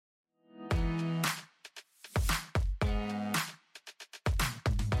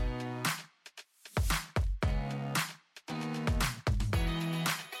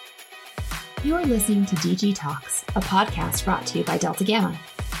You're listening to DG Talks, a podcast brought to you by Delta Gamma.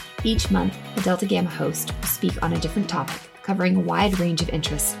 Each month, a Delta Gamma host will speak on a different topic, covering a wide range of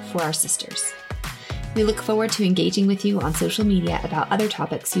interests for our sisters. We look forward to engaging with you on social media about other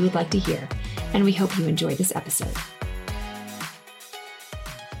topics you would like to hear, and we hope you enjoy this episode.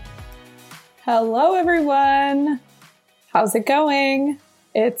 Hello, everyone. How's it going?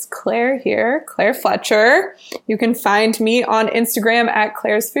 It's Claire here, Claire Fletcher. You can find me on Instagram at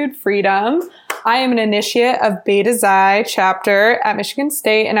Claire's Food Freedom. I am an initiate of Beta Xi chapter at Michigan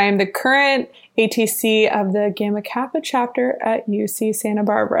State, and I am the current ATC of the Gamma Kappa chapter at UC Santa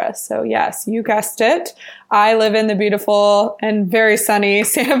Barbara. So yes, you guessed it. I live in the beautiful and very sunny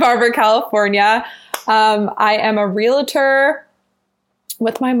Santa Barbara, California. I am a realtor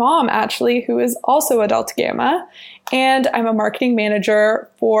with my mom, actually, who is also a Delta Gamma. And I'm a marketing manager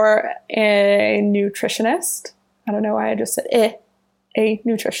for a nutritionist. I don't know why I just said a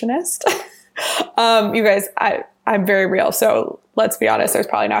nutritionist. You guys, I'm very real. So let's be honest, there's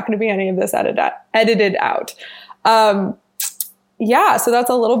probably not going to be any of this edited out. So that's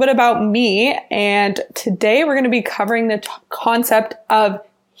a little bit about me. And today we're going to be covering the concept of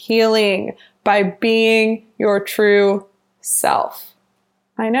healing by being your true self.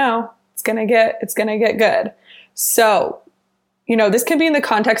 I know it's going to get good. So, this can be in the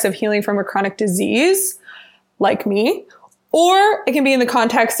context of healing from a chronic disease like me, or it can be in the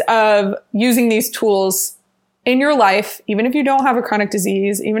context of using these tools in your life, even if you don't have a chronic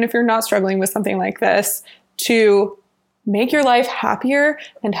disease, even if you're not struggling with something like this, to make your life happier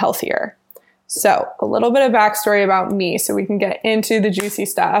and healthier. So a little bit of backstory about me so we can get into the juicy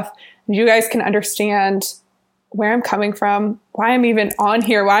stuff and you guys can understand where I'm coming from, why I'm even on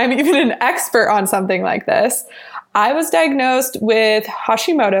here, why I'm even an expert on something like this. I was diagnosed with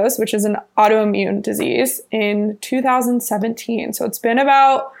Hashimoto's, which is an autoimmune disease, in 2017. So it's been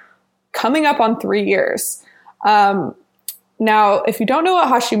about coming up on 3 years. Now, if you don't know what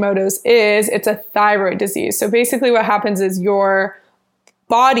Hashimoto's is, it's a thyroid disease. So basically what happens is your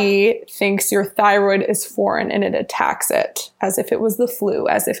body thinks your thyroid is foreign and it attacks it as if it was the flu,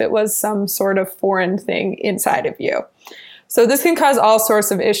 as if it was some sort of foreign thing inside of you. So this can cause all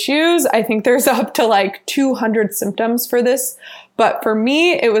sorts of issues. I think there's up to like 200 symptoms for this. But for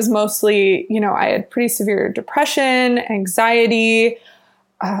me, it was mostly, I had pretty severe depression, anxiety,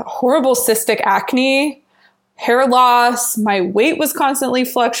 horrible cystic acne, hair loss. My weight was constantly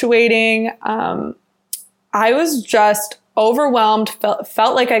fluctuating. I was just overwhelmed,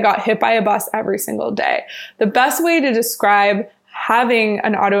 felt like I got hit by a bus every single day. The best way to describe having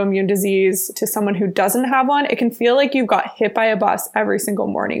an autoimmune disease to someone who doesn't have one, it can feel like you got hit by a bus every single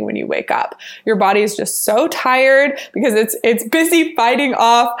morning when you wake up. Your body is just so tired because it's busy fighting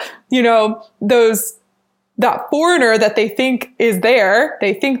off, that foreigner that they think is there.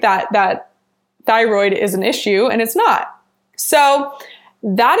 They think that thyroid is an issue and it's not. So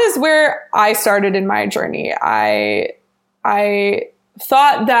that is where I started in my journey. I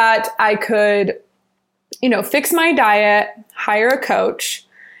thought that I could, fix my diet, hire a coach,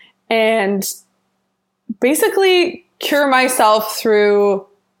 and basically cure myself through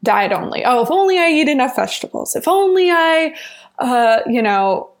diet only. Oh, if only I eat enough vegetables. If only I,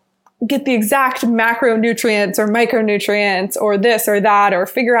 get the exact macronutrients or micronutrients or this or that, or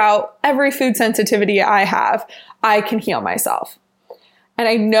figure out every food sensitivity I have, I can heal myself. And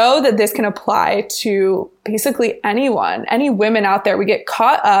I know that this can apply to basically anyone, any women out there. We get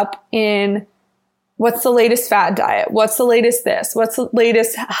caught up in what's the latest fad diet? What's the latest this? What's the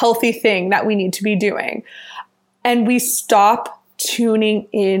latest healthy thing that we need to be doing? And we stop tuning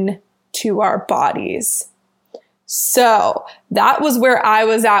in to our bodies. So that was where I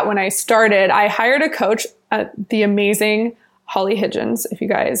was at when I started. I hired a coach, the amazing Holly Higgins. If you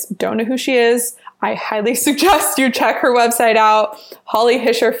guys don't know who she is, I highly suggest you check her website out, Holly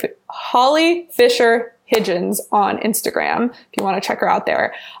Fisher Higgins on Instagram, if you want to check her out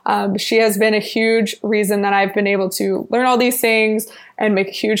there. She has been a huge reason that I've been able to learn all these things and make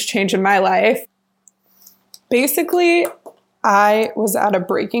a huge change in my life. Basically, I was at a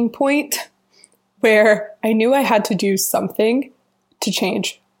breaking point where I knew I had to do something to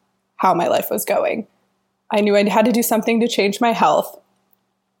change how my life was going. I knew I had to do something to change my health.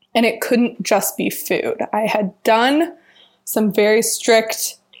 And it couldn't just be food. I had done some very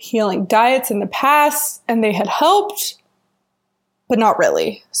strict healing diets in the past, and they had helped, but not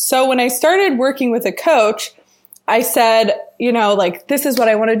really. So when I started working with a coach, I said, this is what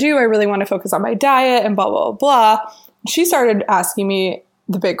I want to do. I really want to focus on my diet and blah, blah, blah. She started asking me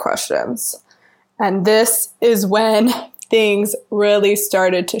the big questions. And this is when things really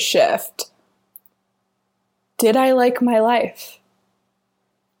started to shift. Did I like my life?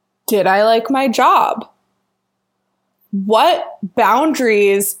 Did I like my job? What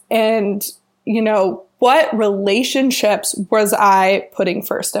boundaries and, what relationships was I putting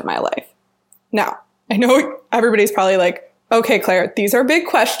first in my life? Now, I know everybody's probably like, okay, Claire, these are big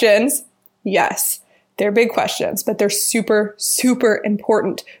questions. Yes, they're big questions, but they're super, super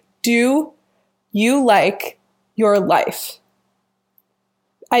important. Do you like your life?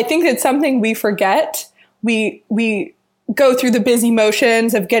 I think it's something we forget. We go through the busy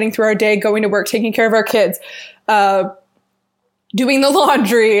motions of getting through our day, going to work, taking care of our kids, doing the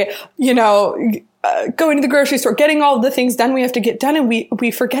laundry, going to the grocery store, getting all the things done we have to get done. And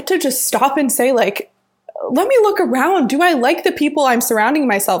we forget to just stop and say, like, let me look around. Do I like the people I'm surrounding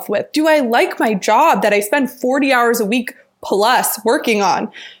myself with? Do I like my job that I spend 40 hours a week plus working on?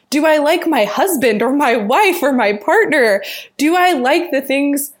 Do I like my husband or my wife or my partner? Do I like the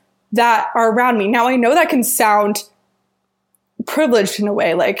things that are around me? Now, I know that can sound privileged in a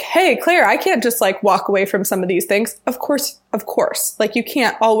way, like, hey, Claire, I can't just like walk away from some of these things. Of course. Like, you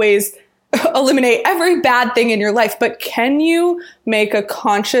can't always eliminate every bad thing in your life, but can you make a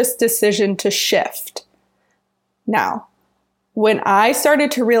conscious decision to shift? Now, when I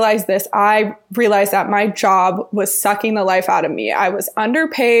started to realize this, I realized that my job was sucking the life out of me. I was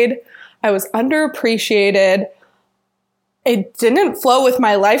underpaid. I was underappreciated. It didn't flow with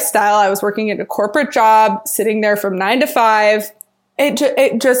my lifestyle. I was working in a corporate job, sitting there from 9 to 5.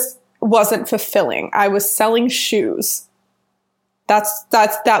 It just wasn't fulfilling. I was selling shoes.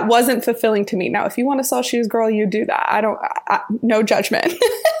 That wasn't fulfilling to me. Now, if you want to sell shoes, girl, you do that. No judgment.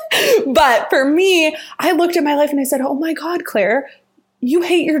 But for me, I looked at my life and I said, oh my God, Claire, you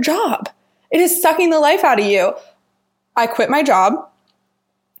hate your job. It is sucking the life out of you. I quit my job.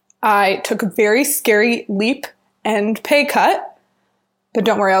 I took a very scary leap and pay cut. But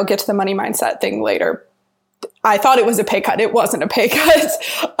don't worry, I'll get to the money mindset thing later. I thought it was a pay cut. It wasn't a pay cut.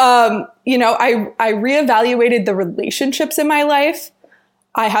 I reevaluated the relationships in my life.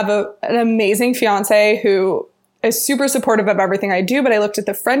 I have an amazing fiance who is super supportive of everything I do, but I looked at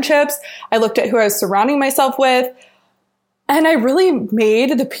the friendships. I looked at who I was surrounding myself with. And I really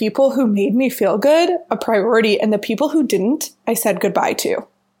made the people who made me feel good a priority. And the people who didn't, I said goodbye to.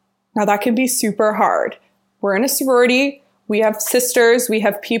 Now that can be super hard. We're in a sorority. We have sisters. We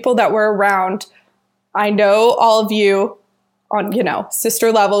have people that we're around. I know all of you on,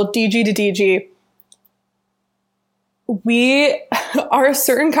 sister level, DG to DG. We are a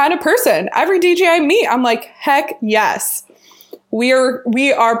certain kind of person. Every DG I meet, I'm like, heck yes. We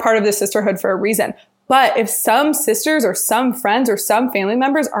are part of the sisterhood for a reason. But if some sisters or some friends or some family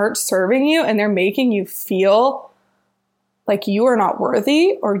members aren't serving you and they're making you feel like you are not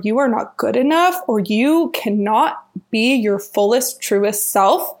worthy or you are not good enough or you cannot be your fullest, truest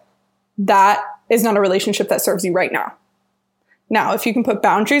self, that is not a relationship that serves you right now. Now, if you can put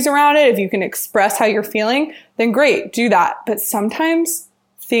boundaries around it, if you can express how you're feeling, then great, do that. But sometimes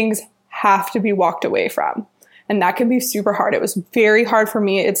things have to be walked away from. And that can be super hard. It was very hard for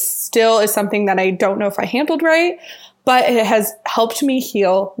me. It still is something that I don't know if I handled right, but it has helped me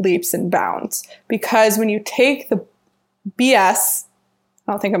heal leaps and bounds. Because when you take the BS,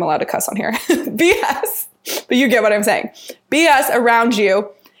 I don't think I'm allowed to cuss on here, BS, but you get what I'm saying, BS around you,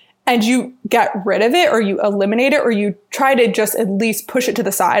 and you get rid of it or you eliminate it or you try to just at least push it to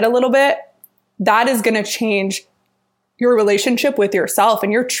the side a little bit, that is going to change your relationship with yourself,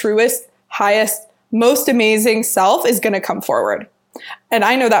 and your truest, highest, most amazing self is going to come forward. And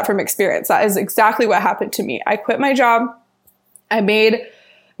I know that from experience. That is exactly what happened to me. I quit my job. I made,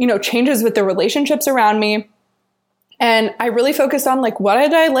 changes with the relationships around me. And I really focused on what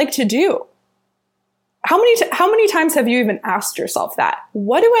did I like to do? How many times have you even asked yourself that?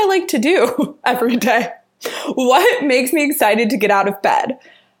 What do I like to do every day? What makes me excited to get out of bed?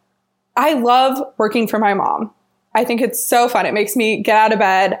 I love working for my mom. I think it's so fun. It makes me get out of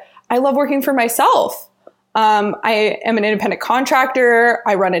bed. I love working for myself. I am an independent contractor.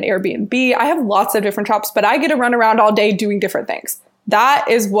 I run an Airbnb. I have lots of different jobs, but I get to run around all day doing different things. That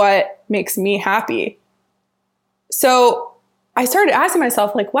is what makes me happy. So I started asking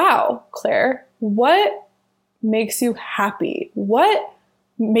myself, wow, Claire, what makes you happy? What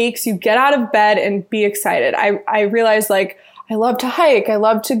makes you get out of bed and be excited? I realized I love to hike. I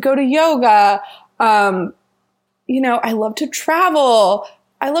love to go to yoga. I love to travel.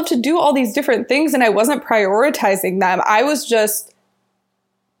 I love to do all these different things, and I wasn't prioritizing them. I was just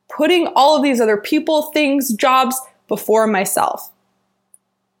putting all of these other people, things, jobs before myself.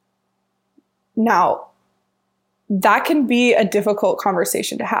 Now, that can be a difficult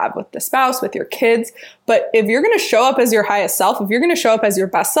conversation to have with the spouse, with your kids. But if you're going to show up as your highest self, if you're going to show up as your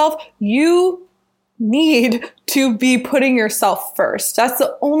best self, you need to be putting yourself first. That's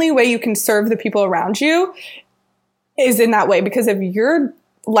the only way you can serve the people around you, is in that way. Because if your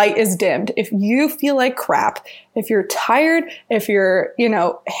light is dimmed, if you feel like crap, if you're tired, if you're,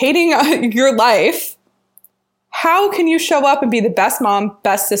 hating your life, how can you show up and be the best mom,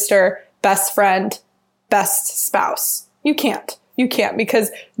 best sister, best friend, best spouse? You can't. You can't,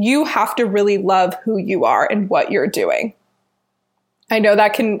 because you have to really love who you are and what you're doing. I know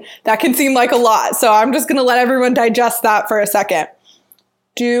that can seem like a lot, so I'm just going to let everyone digest that for a second.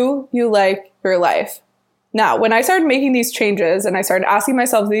 Do you like your life? Now, when I started making these changes and I started asking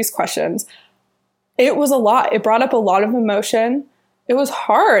myself these questions, it was a lot. It brought up a lot of emotion. It was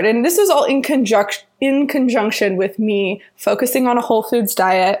hard. And this was all in conjunction with me focusing on a whole foods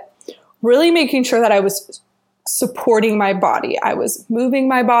diet, really making sure that I was supporting my body. I was moving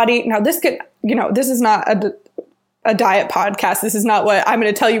my body. Now, this is not a diet podcast. This is not what I'm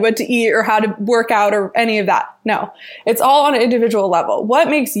going to tell you what to eat or how to work out or any of that. No, it's all on an individual level. What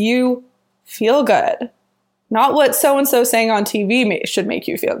makes you feel good? Not what so-and-so saying on TV should make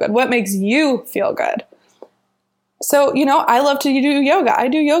you feel good. What makes you feel good? So, I love to do yoga. I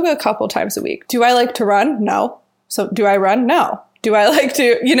do yoga a couple times a week. Do I like to run? No. So do I run? No. Do I like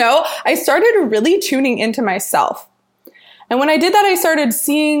to, I started really tuning into myself. And when I did that, I started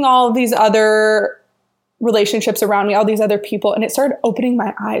seeing all these other relationships around me, all these other people, and it started opening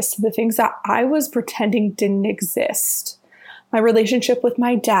my eyes to the things that I was pretending didn't exist. My relationship with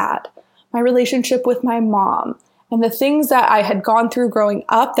my dad, my relationship with my mom, and the things that I had gone through growing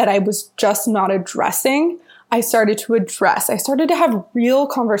up that I was just not addressing, I started to address. I started to have real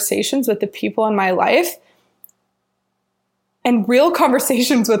conversations with the people in my life and real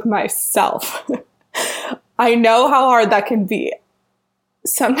conversations with myself. I know how hard that can be.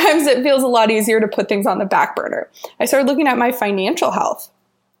 Sometimes it feels a lot easier to put things on the back burner. I started looking at my financial health.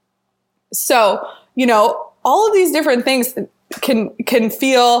 So, all of these different things can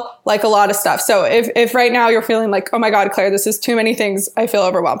feel like a lot of stuff. So if right now you're feeling like, oh my God, Claire, this is too many things, I feel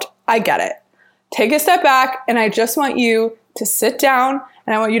overwhelmed. I get it. Take a step back, and I just want you to sit down,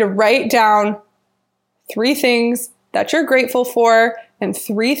 and I want you to write down 3 things that you're grateful for and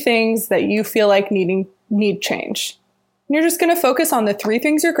 3 things that you feel like need change. And you're just going to focus on the 3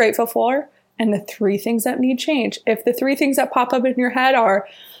 things you're grateful for and the 3 things that need change. If the 3 things that pop up in your head are,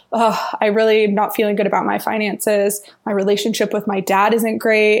 I really am not feeling good about my finances, my relationship with my dad isn't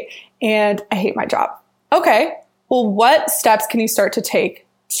great, and I hate my job. Okay, well, what steps can you start to take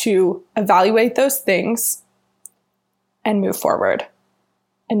to evaluate those things and move forward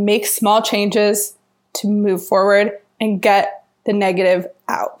and make small changes to move forward and get the negative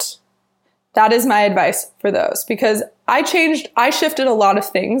out? That is my advice for those, because I shifted a lot of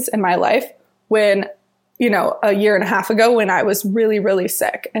things in my life when, a year and a half ago when I was really, really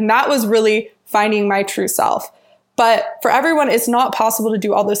sick. And that was really finding my true self. But for everyone, it's not possible to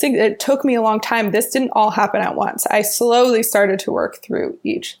do all those things. It took me a long time. This didn't all happen at once. I slowly started to work through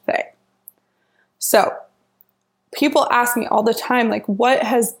each thing. So people ask me all the time, like, what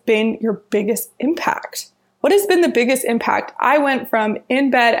has been your biggest impact? What has been the biggest impact? I went from in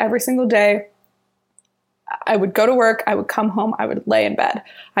bed every single day. I would go to work. I would come home. I would lay in bed.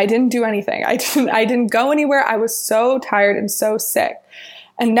 I didn't do anything. I didn't go anywhere. I was so tired and so sick.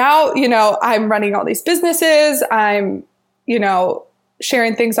 And now, I'm running all these businesses. I'm,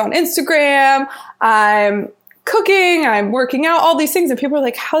 sharing things on Instagram. I'm cooking. I'm working out, all these things. And people are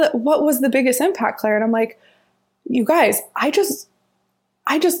like, what was the biggest impact, Claire? And I'm like, you guys, I just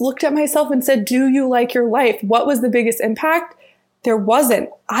looked at myself and said, do you like your life? What was the biggest impact? There wasn't.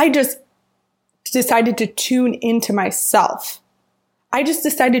 I just decided to tune into myself. I just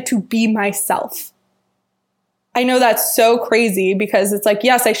decided to be myself. I know that's so crazy because it's like,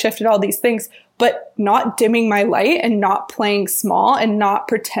 yes, I shifted all these things, but not dimming my light and not playing small and not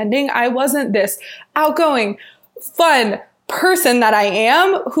pretending I wasn't this outgoing, fun person that I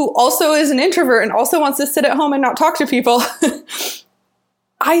am, who also is an introvert and also wants to sit at home and not talk to people.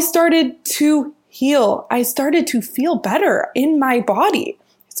 I started to heal. I started to feel better in my body.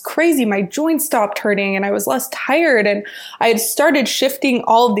 It's crazy. My joints stopped hurting and I was less tired. And I had started shifting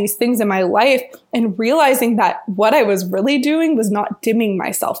all of these things in my life and realizing that what I was really doing was not dimming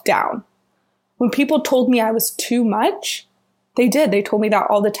myself down. When people told me I was too much, they did. They told me that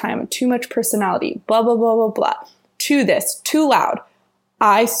all the time. Too much personality, blah, blah, blah, blah, blah. Too this, too loud.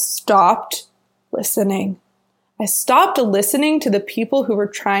 I stopped listening. I stopped listening to the people who were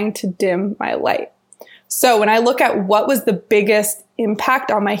trying to dim my light. So when I look at what was the biggest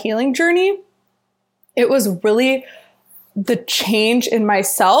impact on my healing journey, it was really the change in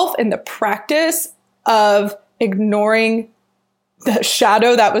myself and the practice of ignoring the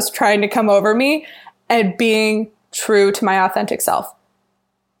shadow that was trying to come over me and being true to my authentic self.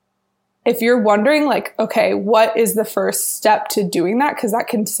 If you're wondering like, okay, what is the first step to doing that? Because that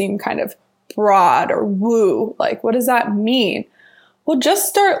can seem kind of broad or woo. Like, what does that mean? Well, just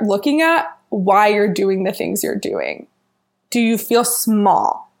start looking at why you're doing the things you're doing. Do you feel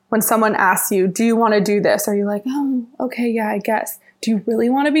small when someone asks you, do you want to do this? Are you like, oh, okay, yeah, I guess. Do you really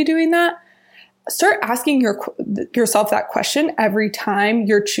want to be doing that? Start asking yourself that question every time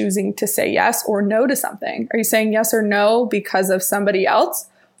you're choosing to say yes or no to something. Are you saying yes or no because of somebody else?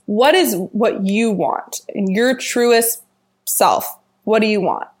 What is what you want in your truest self? What do you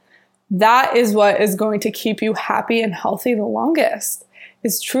want? That is what is going to keep you happy and healthy the longest,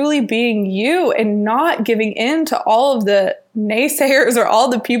 is truly being you and not giving in to all of the naysayers or all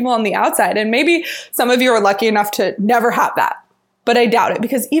the people on the outside. And maybe some of you are lucky enough to never have that, but I doubt it,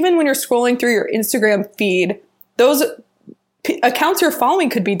 because even when you're scrolling through your Instagram feed, those accounts you're following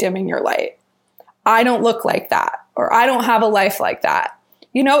could be dimming your light. I don't look like that, or I don't have a life like that.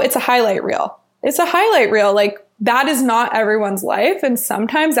 You know, it's a highlight reel. It's a highlight reel. Like, that is not everyone's life. And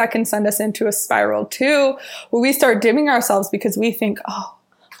sometimes that can send us into a spiral too, where we start dimming ourselves because we think, oh,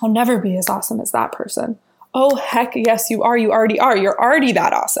 I'll never be as awesome as that person. Oh, heck yes, you are. You already are. You're already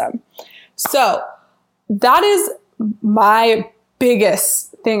that awesome. So that is my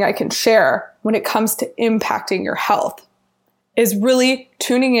biggest thing I can share when it comes to impacting your health, is really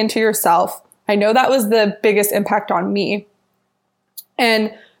tuning into yourself. I know that was the biggest impact on me.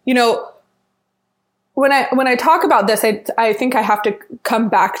 And, you know, when I talk about this, I think I have to come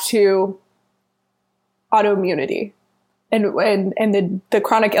back to autoimmunity and the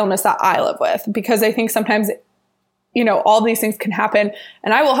chronic illness that I live with, because I think sometimes, you know, all these things can happen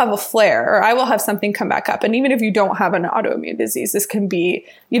and I will have a flare or I will have something come back up. And even if you don't have an autoimmune disease, this can be,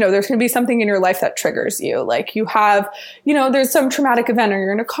 you know, there's going to be something in your life that triggers you. Like you have, you know, there's some traumatic event, or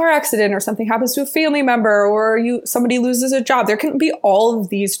you're in a car accident, or something happens to a family member, or somebody loses a job. There can be all of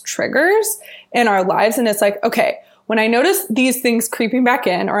these triggers in our lives. And it's like, okay, when I notice these things creeping back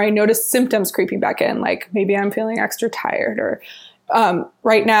in, or I notice symptoms creeping back in, like maybe I'm feeling extra tired, or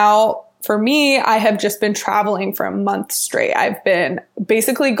right now, for me, I have just been traveling for a month straight. I've been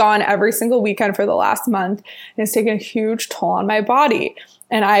basically gone every single weekend for the last month, and it's taken a huge toll on my body.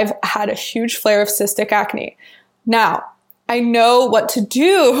 And I've had a huge flare of cystic acne. Now, I know what to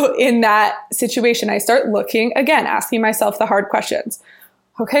do in that situation. I start looking, again, asking myself the hard questions.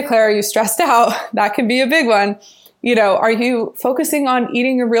 Okay, Claire, are you stressed out? That can be a big one. You know, are you focusing on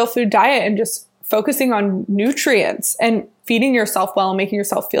eating a real food diet and just focusing on nutrients and feeding yourself well and making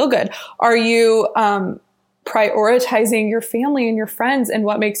yourself feel good? Are you prioritizing your family and your friends and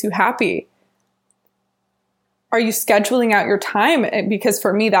what makes you happy? Are you scheduling out your time? Because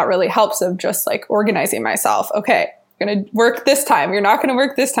for me, that really helps, of just like organizing myself. Okay, you're going to work this time. You're not going to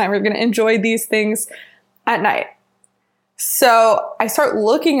work this time. You're going to enjoy these things at night. So I start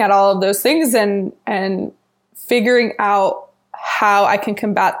looking at all of those things and figuring out how I can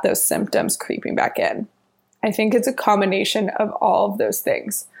combat those symptoms creeping back in. I think it's a combination of all of those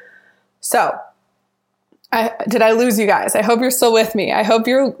things. So did I lose you guys? I hope you're still with me. I hope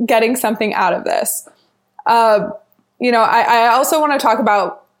you're getting something out of this. You know, I also want to talk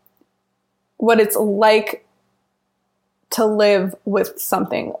about what it's like to live with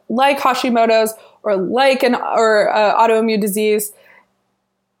something like Hashimoto's, or like an autoimmune disease.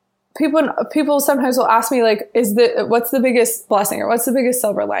 People sometimes will ask me, like, what's the biggest blessing, or what's the biggest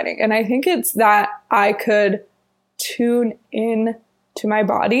silver lining? And I think it's that I could tune in to my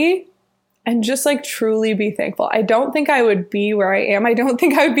body and just like truly be thankful. I don't think I would be where I am. I don't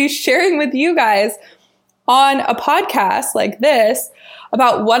think I would be sharing with you guys on a podcast like this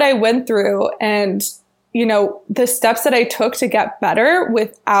about what I went through and, you know, the steps that I took to get better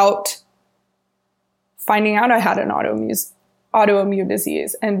without finding out I had an autoimmune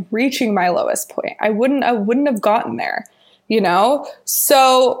disease and reaching my lowest point. I wouldn't have gotten there, you know?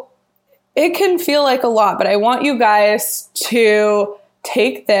 So it can feel like a lot, but I want you guys to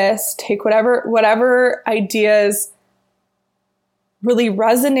take whatever ideas really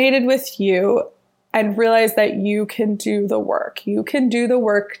resonated with you, and realize that you can do the work. You can do the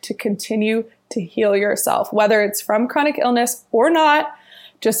work to continue to heal yourself, whether it's from chronic illness or not.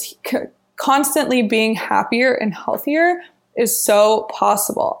 Just constantly being happier and healthier is so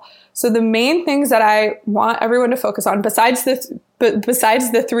possible. So the main things that I want everyone to focus on, besides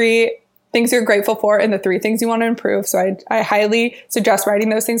the 3 things you're grateful for and the 3 things you want to improve, so I highly suggest writing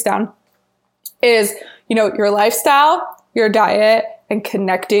those things down, is, you know, your lifestyle, your diet, and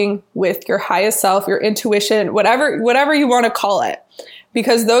connecting with your highest self, your intuition, whatever you want to call it,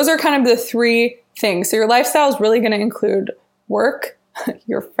 because those are kind of the 3 things. So your lifestyle is really going to include work,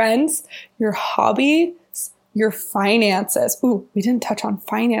 your friends, your hobbies, your finances. Ooh, we didn't touch on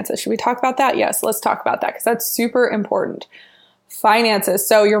finances. Should we talk about that? Yes, let's talk about that because that's super important. Finances.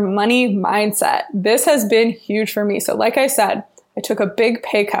 So your money mindset. This has been huge for me. So like I said, I took a big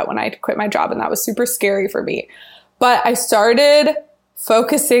pay cut when I quit my job, and that was super scary for me. But I started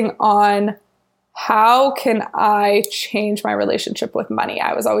focusing on how can I change my relationship with money?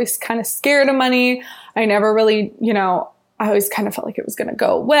 I was always kind of scared of money. I never really, I always kind of felt like it was going to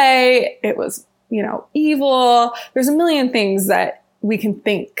go away. It was, evil. There's a million things that we can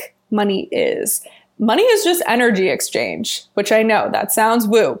think money is. Money is just energy exchange, which I know that sounds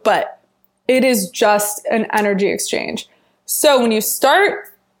woo, but it is just an energy exchange. So when you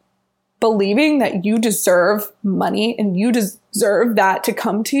start believing that you deserve money and you deserve that to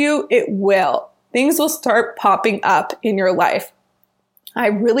come to you, it will. Things will start popping up in your life. I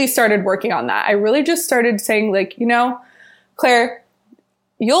really started working on that. I really just started saying like, Claire,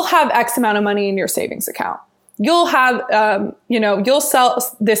 you'll have X amount of money in your savings account. You'll have, you'll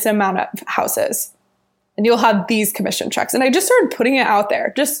sell this amount of houses and you'll have these commission checks. And I just started putting it out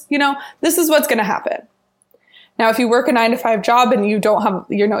there. Just, this is what's going to happen. Now, if you work a 9-to-5 job and you don't have,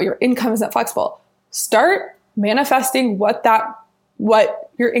 your income isn't flexible, start manifesting what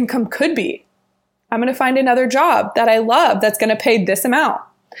your income could be. I'm going to find another job that I love that's going to pay this amount.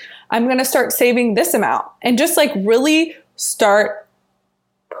 I'm going to start saving this amount and just like really start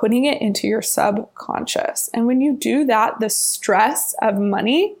putting it into your subconscious. And when you do that, the stress of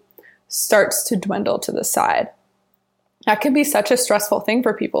money starts to dwindle to the side. That can be such a stressful thing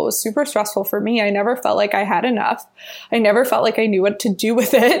for people. It was super stressful for me. I never felt like I had enough. I never felt like I knew what to do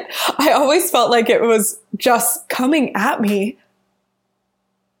with it. I always felt like it was just coming at me.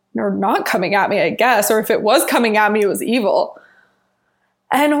 Or not coming at me, I guess. Or if it was coming at me, it was evil.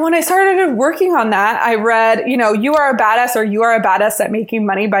 And when I started working on that, I read, You Are a Badass or You Are a Badass at Making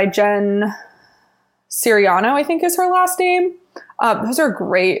Money by Jen Siriano, I think is her last name. Those are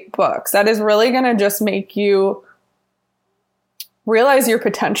great books. That is really going to just make you realize your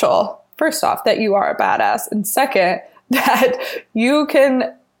potential. First off, that you are a badass. And second, that you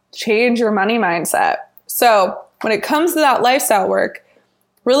can change your money mindset. So when it comes to that lifestyle work,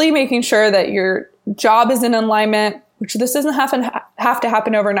 really making sure that your job is in alignment, which this doesn't have to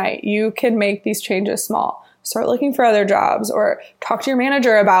happen overnight. You can make these changes small. Start looking for other jobs or talk to your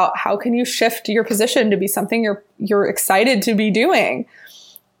manager about how can you shift your position to be something you're excited to be doing.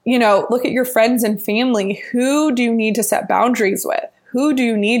 Look at your friends and family. Who do you need to set boundaries with? Who do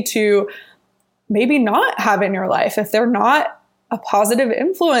you need to maybe not have in your life if they're not a positive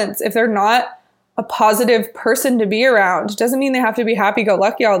influence, if they're not a positive person to be around? Doesn't mean they have to be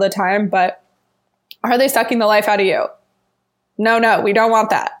happy-go-lucky all the time, but are they sucking the life out of you? No, we don't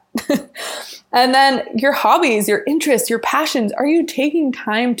want that. And then your hobbies, your interests, your passions, are you taking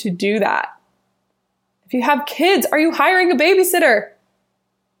time to do that? If you have kids, are you hiring a babysitter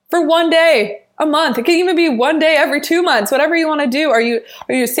for one day a month? It can even be one day every 2 months, whatever you want to do. Are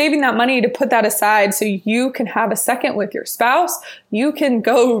you saving that money to put that aside so you can have a second with your spouse? You can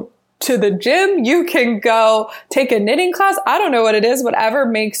go to the gym. You can go take a knitting class. I don't know what it is, whatever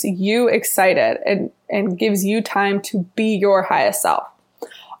makes you excited and gives you time to be your highest self.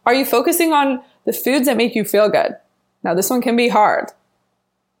 Are you focusing on the foods that make you feel good? Now, this one can be hard.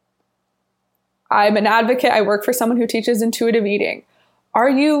 I'm an advocate. I work for someone who teaches intuitive eating. Are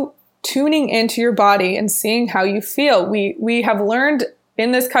you tuning into your body and seeing how you feel? We have learned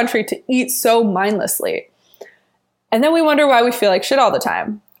in this country to eat so mindlessly. And then we wonder why we feel like shit all the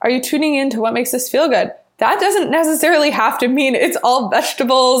time. Are you tuning into what makes us feel good? That doesn't necessarily have to mean it's all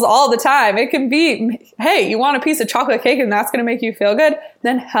vegetables all the time. It can be, hey, you want a piece of chocolate cake and that's going to make you feel good?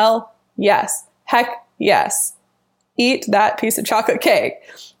 Then hell yes. Heck yes. Eat that piece of chocolate cake,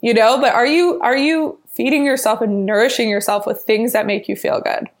 but are you feeding yourself and nourishing yourself with things that make you feel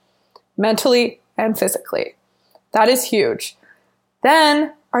good mentally and physically? That is huge.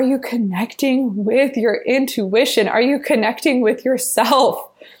 Then are you connecting with your intuition? Are you connecting with yourself?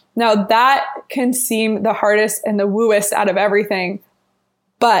 Now that can seem the hardest and the wooest out of everything,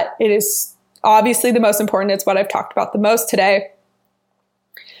 but it is obviously the most important. It's what I've talked about the most today.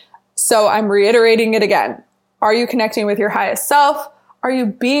 So I'm reiterating it again. Are you connecting with your highest self? Are you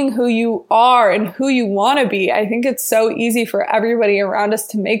being who you are and who you want to be? I think it's so easy for everybody around us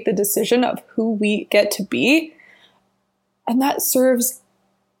to make the decision of who we get to be. And that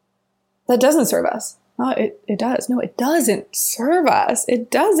doesn't serve us. No, it does. No, it doesn't serve us. It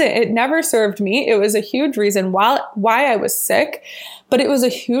doesn't. It never served me. It was a huge reason why I was sick, but it was a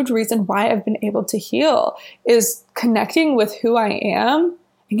huge reason why I've been able to heal, is connecting with who I am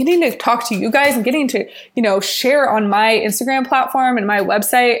and getting to talk to you guys and getting to, share on my Instagram platform and my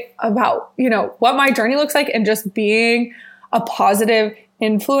website about, what my journey looks like, and just being a positive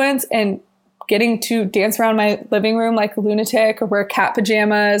influence and getting to dance around my living room like a lunatic or wear cat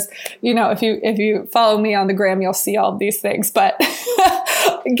pajamas. If you follow me on the gram, you'll see all of these things, but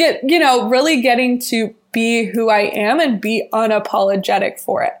really getting to be who I am and be unapologetic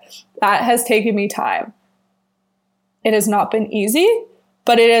for it. That has taken me time. It has not been easy,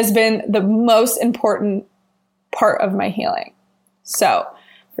 but it has been the most important part of my healing. So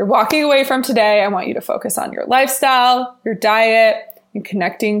if you're walking away from today, I want you to focus on your lifestyle, your diet, and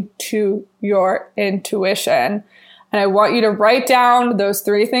connecting to your intuition. And I want you to write down those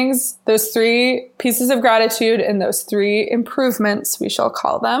 3 things, those 3 pieces of gratitude, and those 3 improvements, we shall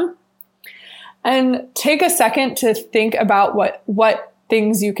call them. And take a second to think about what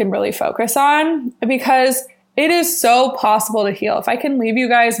things you can really focus on, because it is so possible to heal. If I can leave you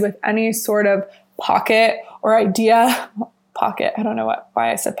guys with any sort of pocket or idea, pocket, I don't know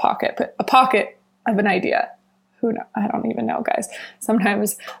why I said pocket, but a pocket of an idea. Who knows? I don't even know, guys.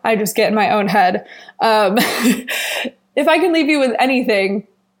 Sometimes I just get in my own head. If I can leave you with anything,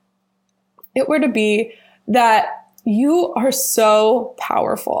 it were to be that you are so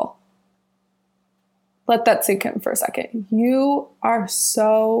powerful. Let that sink in for a second. You are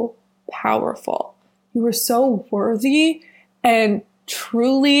so powerful. You are so worthy and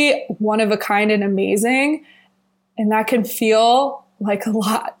truly one of a kind and amazing. And that can feel like a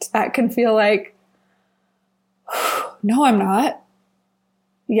lot. That can feel like, no, I'm not.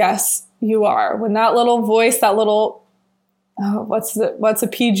 Yes, you are. When that little voice, that little, what's a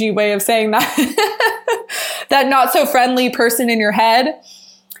PG way of saying that? That not so friendly person in your head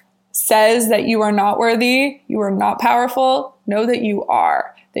says that you are not worthy, you are not powerful, know that you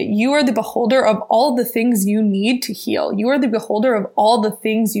are. That you are the beholder of all the things you need to heal. You are the beholder of all the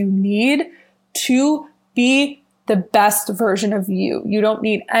things you need to be the best version of you. You don't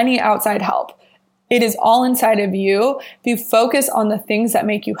need any outside help. It is all inside of you. If you focus on the things that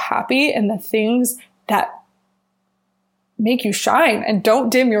make you happy and the things that make you shine and don't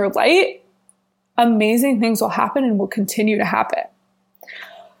dim your light, amazing things will happen and will continue to happen.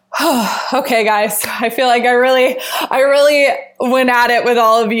 Okay, guys, I feel like I really went at it with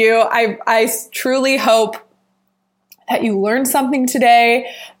all of you. I truly hope that you learned something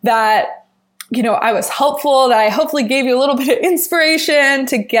today, that, I was helpful, that I hopefully gave you a little bit of inspiration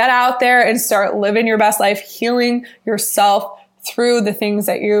to get out there and start living your best life, healing yourself through the things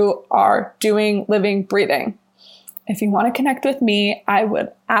that you are doing, living, breathing. If you want to connect with me, I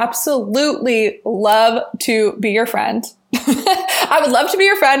would absolutely love to be your friend. I would love to be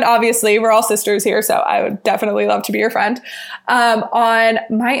your friend. Obviously, we're all sisters here, so I would definitely love to be your friend. On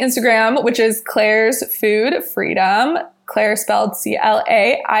my Instagram, which is Claire's Food Freedom, Claire spelled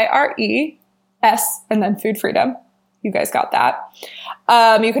CLAIRES, and then Food Freedom. You guys got that.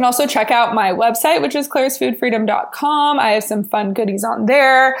 You can also check out my website, which is clairesfoodfreedom.com. I have some fun goodies on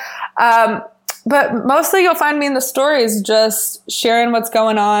there. But mostly you'll find me in the stories, just sharing what's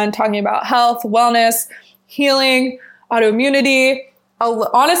going on, talking about health, wellness, healing, autoimmunity,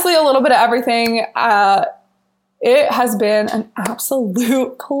 honestly, a little bit of everything. It has been an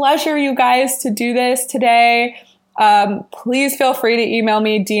absolute pleasure, you guys, to do this today. Please feel free to email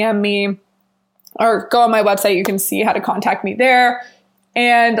me, DM me, or go on my website. You can see how to contact me there.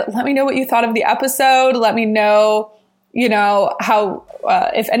 And let me know what you thought of the episode. Let me know, how,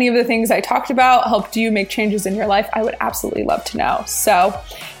 if any of the things I talked about helped you make changes in your life. I would absolutely love to know. So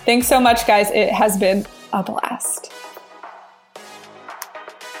thanks so much, guys. It has been a blast.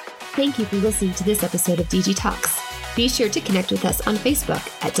 Thank you for listening to this episode of DG Talks. Be sure to connect with us on Facebook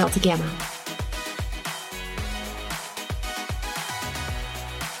at Delta Gamma.